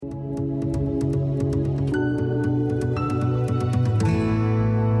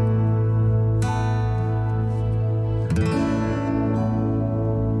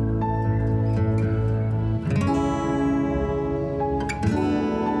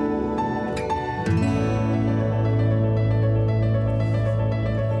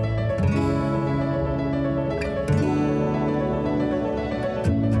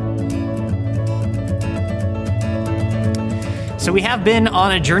So we have been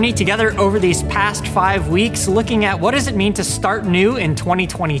on a journey together over these past 5 weeks, looking at what does it mean to start new in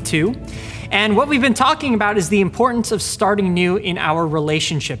 2022. And what we've been talking about is the importance of starting new in our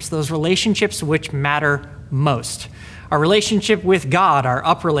relationships, those relationships which matter most. Our relationship with God, our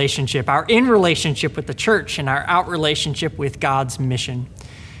up relationship, our in relationship with the church, and our out relationship with God's mission.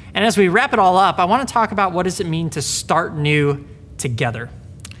 And as we wrap it all up, I want to talk about what does it mean to start new together.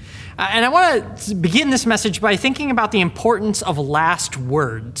 And I want to begin this message by thinking about the importance of last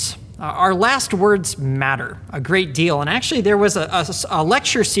words. Our last words matter a great deal. And actually, there was a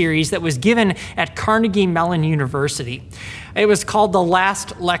lecture series that was given at Carnegie Mellon University. It was called the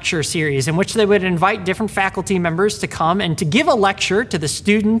Last Lecture Series, in which they would invite different faculty members to come and to give a lecture to the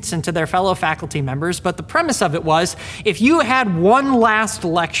students and to their fellow faculty members. But the premise of it was, if you had one last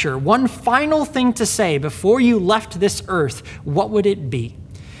lecture, one final thing to say before you left this earth, what would it be?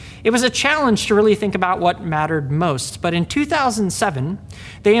 It was a challenge to really think about what mattered most. But in 2007,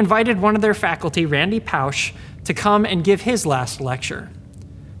 they invited one of their faculty, Randy Pausch, to come and give his last lecture.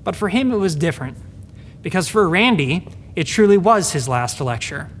 But for him, it was different, because for Randy, it truly was his last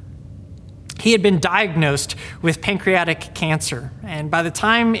lecture. He had been diagnosed with pancreatic cancer, and by the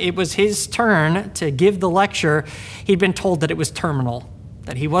time it was his turn to give the lecture, he'd been told that it was terminal,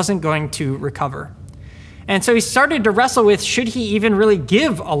 that he wasn't going to recover. And so he started to wrestle with, should he even really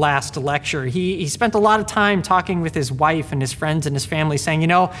give a last lecture? He spent a lot of time talking with his wife and his friends and his family saying,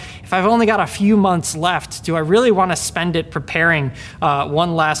 if I've only got a few months left, do I really want to spend it preparing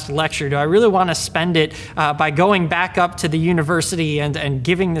one last lecture? Do I really want to spend it by going back up to the university and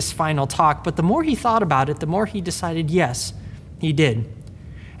giving this final talk? But the more he thought about it, the more he decided, yes, he did.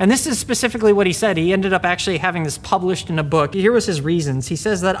 And this is specifically what he said. He ended up actually having this published in a book. Here was his reasons. He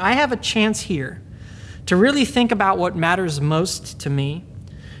says that I have a chance here to really think about what matters most to me,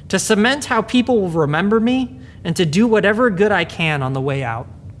 to cement how people will remember me, and to do whatever good I can on the way out.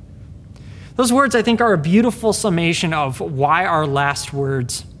 Those words, I think, are a beautiful summation of why our last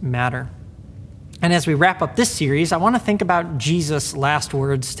words matter. And as we wrap up this series, I want to think about Jesus' last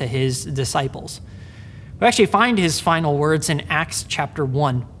words to his disciples. We actually find his final words in Acts chapter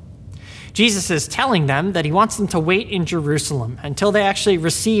 1. Jesus is telling them that he wants them to wait in Jerusalem until they actually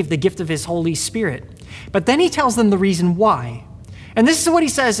receive the gift of his Holy Spirit. But then he tells them the reason why. And this is what he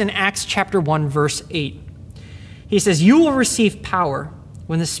says in Acts chapter 1, verse 8. He says, "You will receive power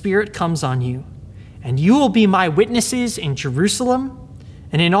when the Spirit comes on you, and you will be my witnesses in Jerusalem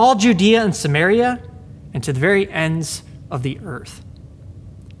and in all Judea and Samaria and to the very ends of the earth."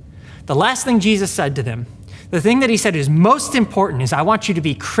 The last thing Jesus said to them, the thing that he said is most important, is I want you to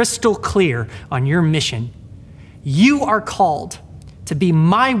be crystal clear on your mission. You are called to be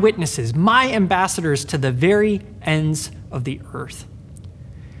my witnesses, my ambassadors to the very ends of the earth.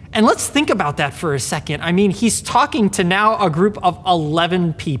 And let's think about that for a second. I mean, he's talking to now a group of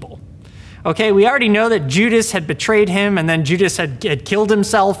 11 people. Okay, we already know that Judas had betrayed him, and then Judas had killed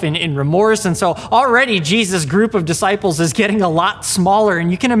himself in remorse. And so already Jesus' group of disciples is getting a lot smaller.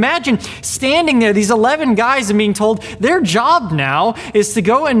 And you can imagine standing there, these 11 guys, and being told their job now is to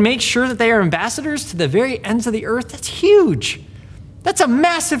go and make sure that they are ambassadors to the very ends of the earth. That's huge. That's a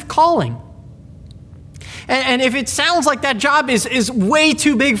massive calling. And if it sounds like that job is way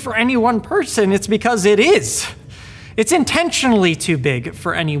too big for any one person, it's because it is. It's intentionally too big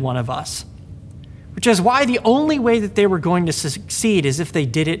for any one of us. Which is why the only way that they were going to succeed is if they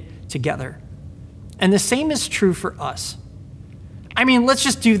did it together. And the same is true for us. I mean, let's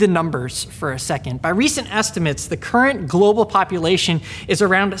just do the numbers for a second. By recent estimates, the current global population is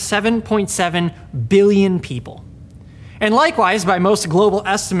around 7.7 billion people. And likewise, by most global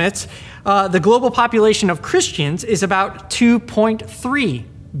estimates, the global population of Christians is about 2.3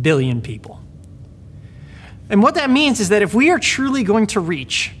 billion people. And what that means is that if we are truly going to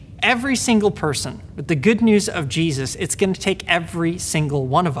reach every single person with the good news of Jesus, it's going to take every single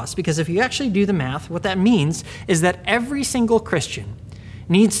one of us. Because if you actually do the math, what that means is that every single Christian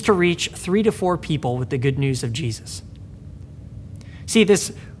needs to reach 3 to 4 people with the good news of Jesus. See,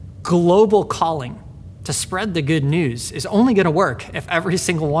 this global calling to spread the good news is only going to work if every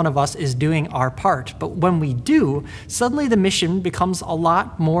single one of us is doing our part. But when we do, suddenly the mission becomes a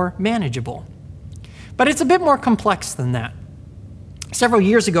lot more manageable. But it's a bit more complex than that. Several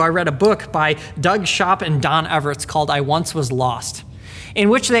years ago, I read a book by Doug Schopp and Don Everts called I Once Was Lost, in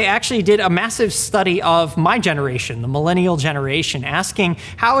which they actually did a massive study of my generation, the millennial generation, asking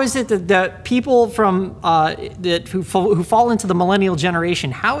how is it that the people from who fall into the millennial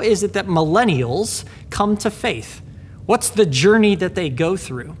generation, how is it that millennials come to faith? What's the journey that they go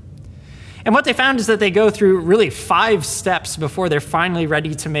through? And what they found is that they go through really 5 steps before they're finally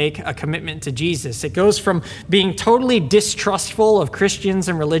ready to make a commitment to Jesus. It goes from being totally distrustful of Christians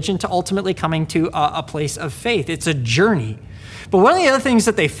and religion to ultimately coming to a place of faith. It's a journey. But one of the other things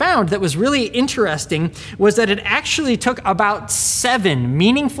that they found that was really interesting was that it actually took about 7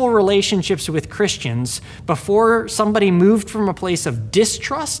 meaningful relationships with Christians before somebody moved from a place of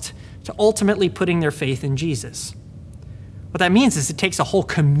distrust to ultimately putting their faith in Jesus. What that means is it takes a whole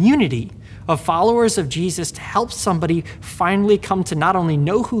community of followers of Jesus to help somebody finally come to not only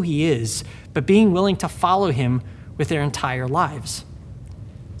know who he is, but being willing to follow him with their entire lives.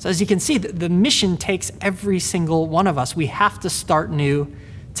 So as you can see, the mission takes every single one of us. We have to start new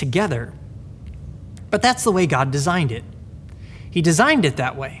together. But that's the way God designed it. He designed it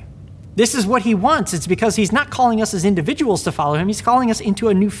that way. This is what he wants. It's because he's not calling us as individuals to follow him. He's calling us into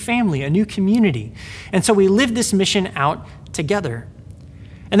a new family, a new community. And so we live this mission out together.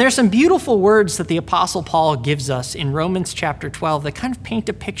 And there's some beautiful words that the Apostle Paul gives us in Romans chapter 12 that kind of paint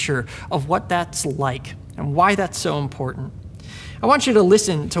a picture of what that's like and why that's so important. I want you to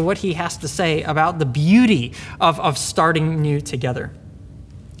listen to what he has to say about the beauty of starting new together.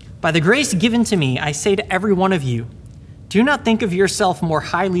 By the grace given to me, I say to every one of you, do not think of yourself more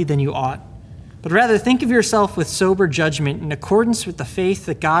highly than you ought, but rather think of yourself with sober judgment in accordance with the faith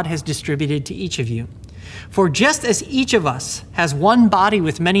that God has distributed to each of you. For just as each of us has one body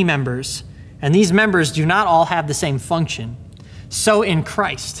with many members, and these members do not all have the same function, so in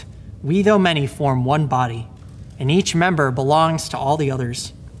Christ, we though many form one body, and each member belongs to all the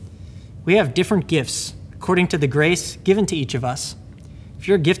others. We have different gifts according to the grace given to each of us. If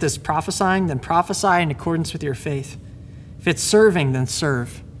your gift is prophesying, then prophesy in accordance with your faith. If it's serving, then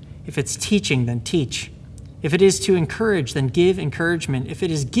serve. If it's teaching, then teach. If it is to encourage, then give encouragement. If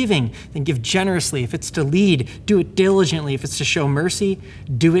it is giving, then give generously. If it's to lead, do it diligently. If it's to show mercy,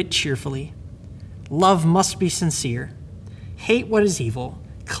 do it cheerfully. Love must be sincere. Hate what is evil.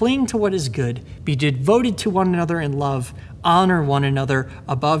 Cling to what is good. Be devoted to one another in love. Honor one another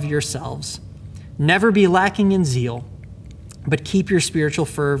above yourselves. Never be lacking in zeal, but keep your spiritual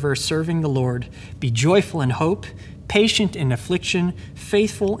fervor serving the Lord. Be joyful in hope, patient in affliction,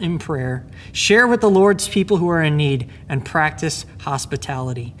 faithful in prayer. Share with the Lord's people who are in need, and practice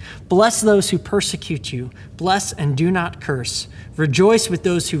hospitality. Bless those who persecute you. Bless and do not curse. Rejoice with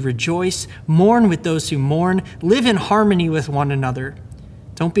those who rejoice. Mourn with those who mourn. Live in harmony with one another.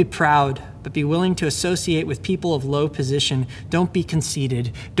 Don't be proud, but be willing to associate with people of low position. Don't be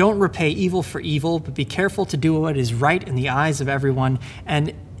conceited. Don't repay evil for evil, but be careful to do what is right in the eyes of everyone.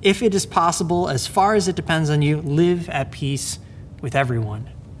 And if it is possible, as far as it depends on you, live at peace with everyone.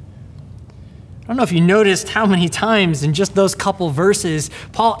 I don't know if you noticed how many times in just those couple verses,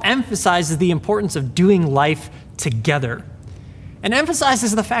 Paul emphasizes the importance of doing life together, and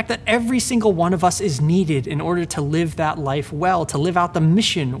emphasizes the fact that every single one of us is needed in order to live that life well, to live out the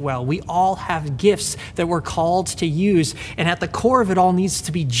mission well. We all have gifts that we're called to use, and at the core of it all needs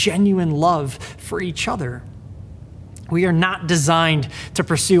to be genuine love for each other. We are not designed to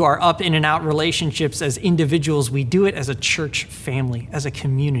pursue our up in and out relationships as individuals. We do it as a church family, as a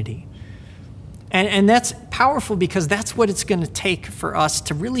community. And that's powerful because that's what it's going to take for us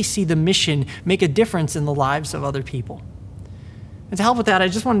to really see the mission make a difference in the lives of other people. And to help with that, I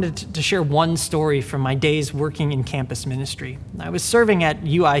just wanted to share one story from my days working in campus ministry. I was serving at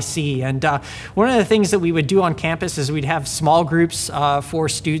UIC, and one of the things that we would do on campus is we'd have small groups for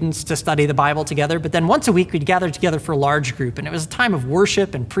students to study the Bible together, but then once a week we'd gather together for a large group, and it was a time of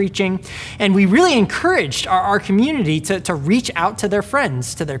worship and preaching, and we really encouraged our community to reach out to their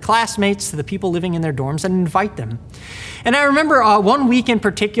friends, to their classmates, to the people living in their dorms, and invite them. And I remember one week in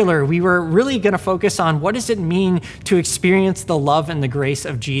particular, we were really going to focus on what does it mean to experience the love and the grace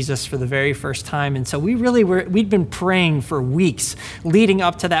of Jesus for the very first time. And so we'd been praying for weeks leading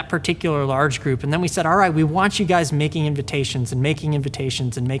up to that particular large group. And then we said, all right, we want you guys making invitations and making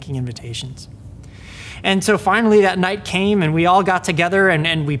invitations and making invitations. And so finally that night came and we all got together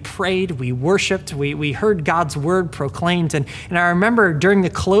and we prayed, we worshiped, we heard God's word proclaimed. And I remember during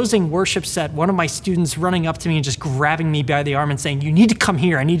the closing worship set, one of my students running up to me and just grabbing me by the arm and saying, you need to come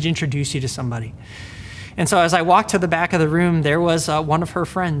here. I need to introduce you to somebody. And so as I walked to the back of the room, there was one of her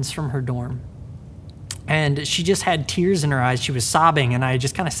friends from her dorm. And she just had tears in her eyes. She was sobbing. And I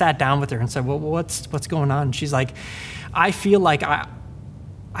just kind of sat down with her and said, well, what's going on? And she's like, I feel like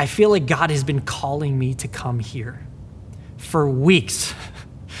God has been calling me to come here for weeks.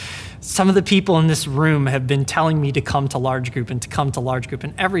 Some of the people in this room have been telling me to come to large group and to come to large group.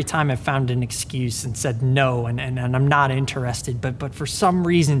 And every time I've found an excuse and said no, and I'm not interested. But for some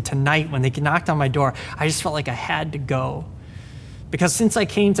reason tonight when they knocked on my door, I just felt like I had to go Because since I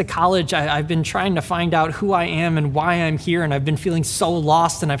came to college, I've been trying to find out who I am and why I'm here, and I've been feeling so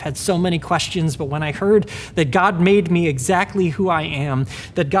lost, and I've had so many questions. But when I heard that God made me exactly who I am,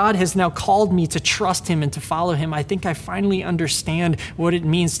 that God has now called me to trust him and to follow him, I think I finally understand what it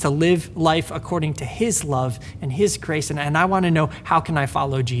means to live life according to his love and his grace, and I want to know, how can I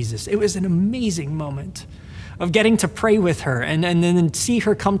follow Jesus? It was an amazing moment of getting to pray with her and then see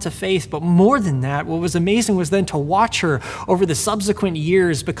her come to faith. But more than that, what was amazing was then to watch her over the subsequent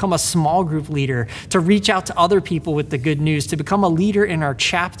years become a small group leader, to reach out to other people with the good news, to become a leader in our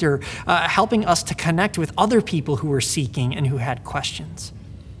chapter, helping us to connect with other people who were seeking and who had questions.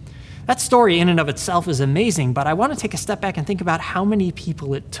 That story in and of itself is amazing, but I want to take a step back and think about how many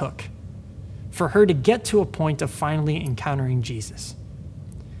people it took for her to get to a point of finally encountering Jesus.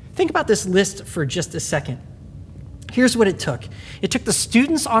 Think about this list for just a second. Here's what it took. It took the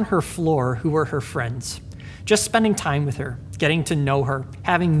students on her floor who were her friends, just spending time with her, getting to know her,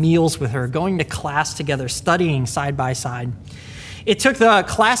 having meals with her, going to class together, studying side by side. It took the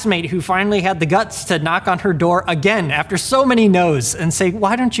classmate who finally had the guts to knock on her door again after so many no's and say,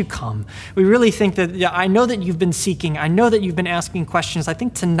 why don't you come? We really think that, I know that you've been seeking. I know that you've been asking questions. I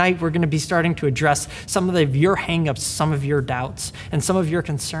think tonight we're going to be starting to address some of your hangups, some of your doubts, and some of your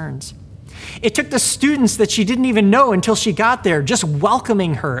concerns. It took the students that she didn't even know until she got there, just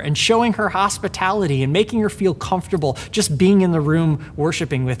welcoming her and showing her hospitality and making her feel comfortable just being in the room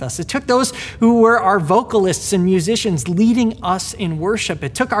worshiping with us. It took those who were our vocalists and musicians leading us in worship.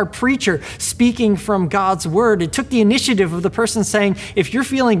 It took our preacher speaking from God's word. It took the initiative of the person saying, if you're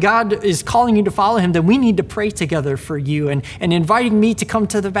feeling God is calling you to follow him, then we need to pray together for you, and inviting me to come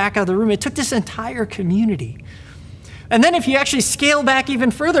to the back of the room. It took this entire community. And then if you actually scale back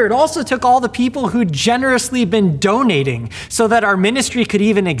even further, it also took all the people who'd generously been donating so that our ministry could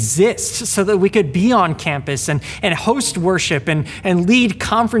even exist, so that we could be on campus and host worship and lead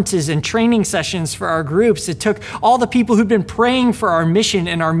conferences and training sessions for our groups. It took all the people who'd been praying for our mission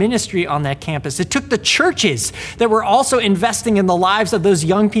and our ministry on that campus. It took the churches that were also investing in the lives of those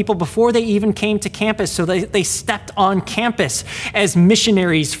young people before they even came to campus, so they stepped on campus as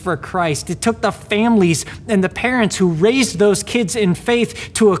missionaries for Christ. It took the families and the parents who raised those kids in faith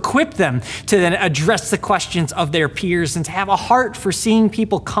to equip them to then address the questions of their peers and to have a heart for seeing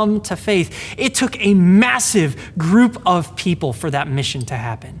people come to faith. It took a massive group of people for that mission to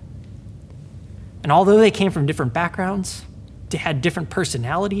happen. And although they came from different backgrounds, they had different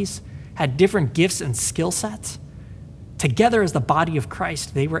personalities, had different gifts and skill sets, together as the body of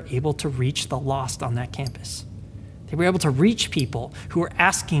Christ, they were able to reach the lost on that campus. They were able to reach people who were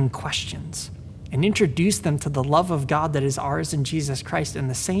asking questions and introduce them to the love of God that is ours in Jesus Christ. And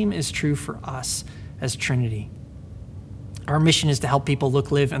the same is true for us as Trinity. Our mission is to help people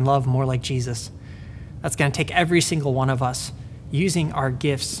look, live, and love more like Jesus. That's going to take every single one of us using our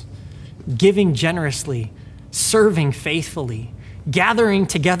gifts, giving generously, serving faithfully, gathering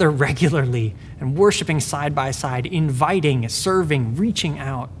together regularly, and worshiping side by side, inviting, serving, reaching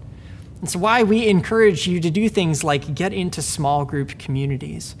out. It's why we encourage you to do things like get into small group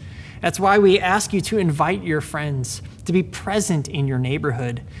communities. That's why we ask you to invite your friends, to be present in your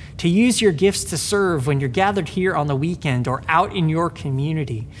neighborhood, to use your gifts to serve when you're gathered here on the weekend or out in your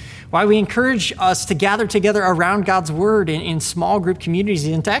community. Why we encourage us to gather together around God's word in small group communities,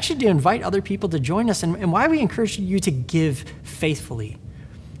 and to actually to invite other people to join us, and why we encourage you to give faithfully.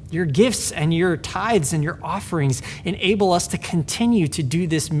 Your gifts and your tithes and your offerings enable us to continue to do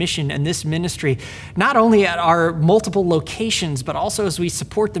this mission and this ministry, not only at our multiple locations, but also as we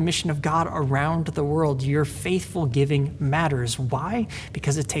support the mission of God around the world. Your faithful giving matters. Why?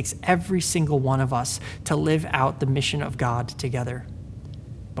 Because it takes every single one of us to live out the mission of God together.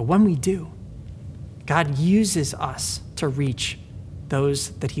 But when we do, God uses us to reach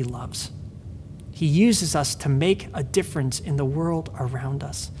those that he loves. He uses us to make a difference in the world around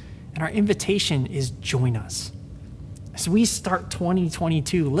us. And our invitation is join us. As we start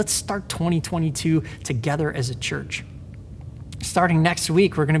 2022, let's start 2022 together as a church. Starting next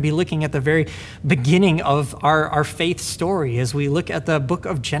week, we're going to be looking at the very beginning of our faith story as we look at the book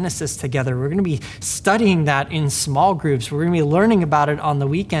of Genesis together. We're going to be studying that in small groups. We're going to be learning about it on the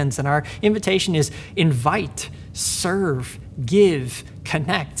weekends. And our invitation is invite, serve, give,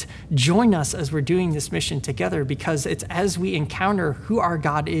 connect. Join us as we're doing this mission together, because it's as we encounter who our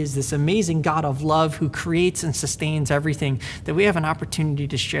God is, this amazing God of love who creates and sustains everything, that we have an opportunity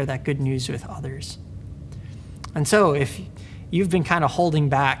to share that good news with others. And so if you've been kind of holding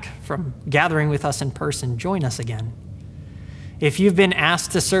back from gathering with us in person, join us again. If you've been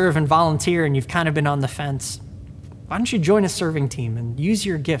asked to serve and volunteer and you've kind of been on the fence, why don't you join a serving team and use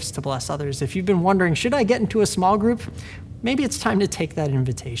your gifts to bless others? If you've been wondering, should I get into a small group? maybe it's time to take that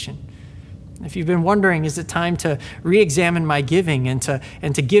invitation. If you've been wondering, is it time to re-examine my giving and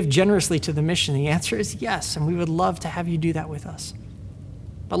to give generously to the mission? The answer is yes, and we would love to have you do that with us.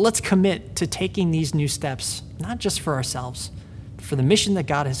 But let's commit to taking these new steps, not just for ourselves, but for the mission that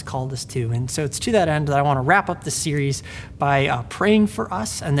God has called us to. And so it's to that end that I want to wrap up the series by praying for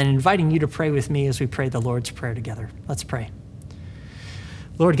us and then inviting you to pray with me as we pray the Lord's Prayer together. Let's pray.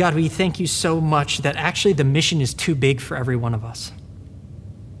 Lord God, we thank you so much that actually the mission is too big for every one of us.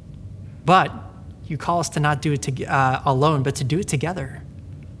 But you call us to not do it alone, but to do it together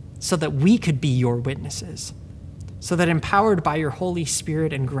so that we could be your witnesses, so that empowered by your Holy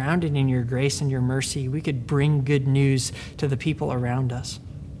Spirit and grounded in your grace and your mercy, we could bring good news to the people around us.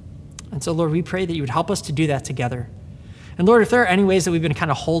 And so, Lord, we pray that you would help us to do that together. And Lord, if there are any ways that we've been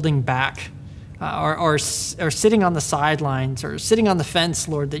kind of holding back or sitting on the sidelines or sitting on the fence,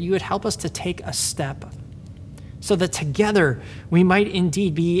 Lord, that you would help us to take a step so that together we might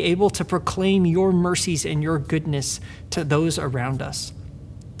indeed be able to proclaim your mercies and your goodness to those around us,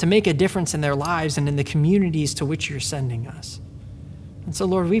 to make a difference in their lives and in the communities to which you're sending us. And so,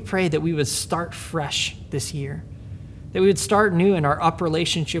 Lord, we pray that we would start fresh this year, that we would start new in our up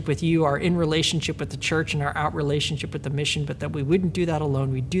relationship with you, our in relationship with the church, and our out relationship with the mission, but that we wouldn't do that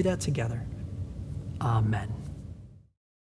alone. We'd do that together. Amen.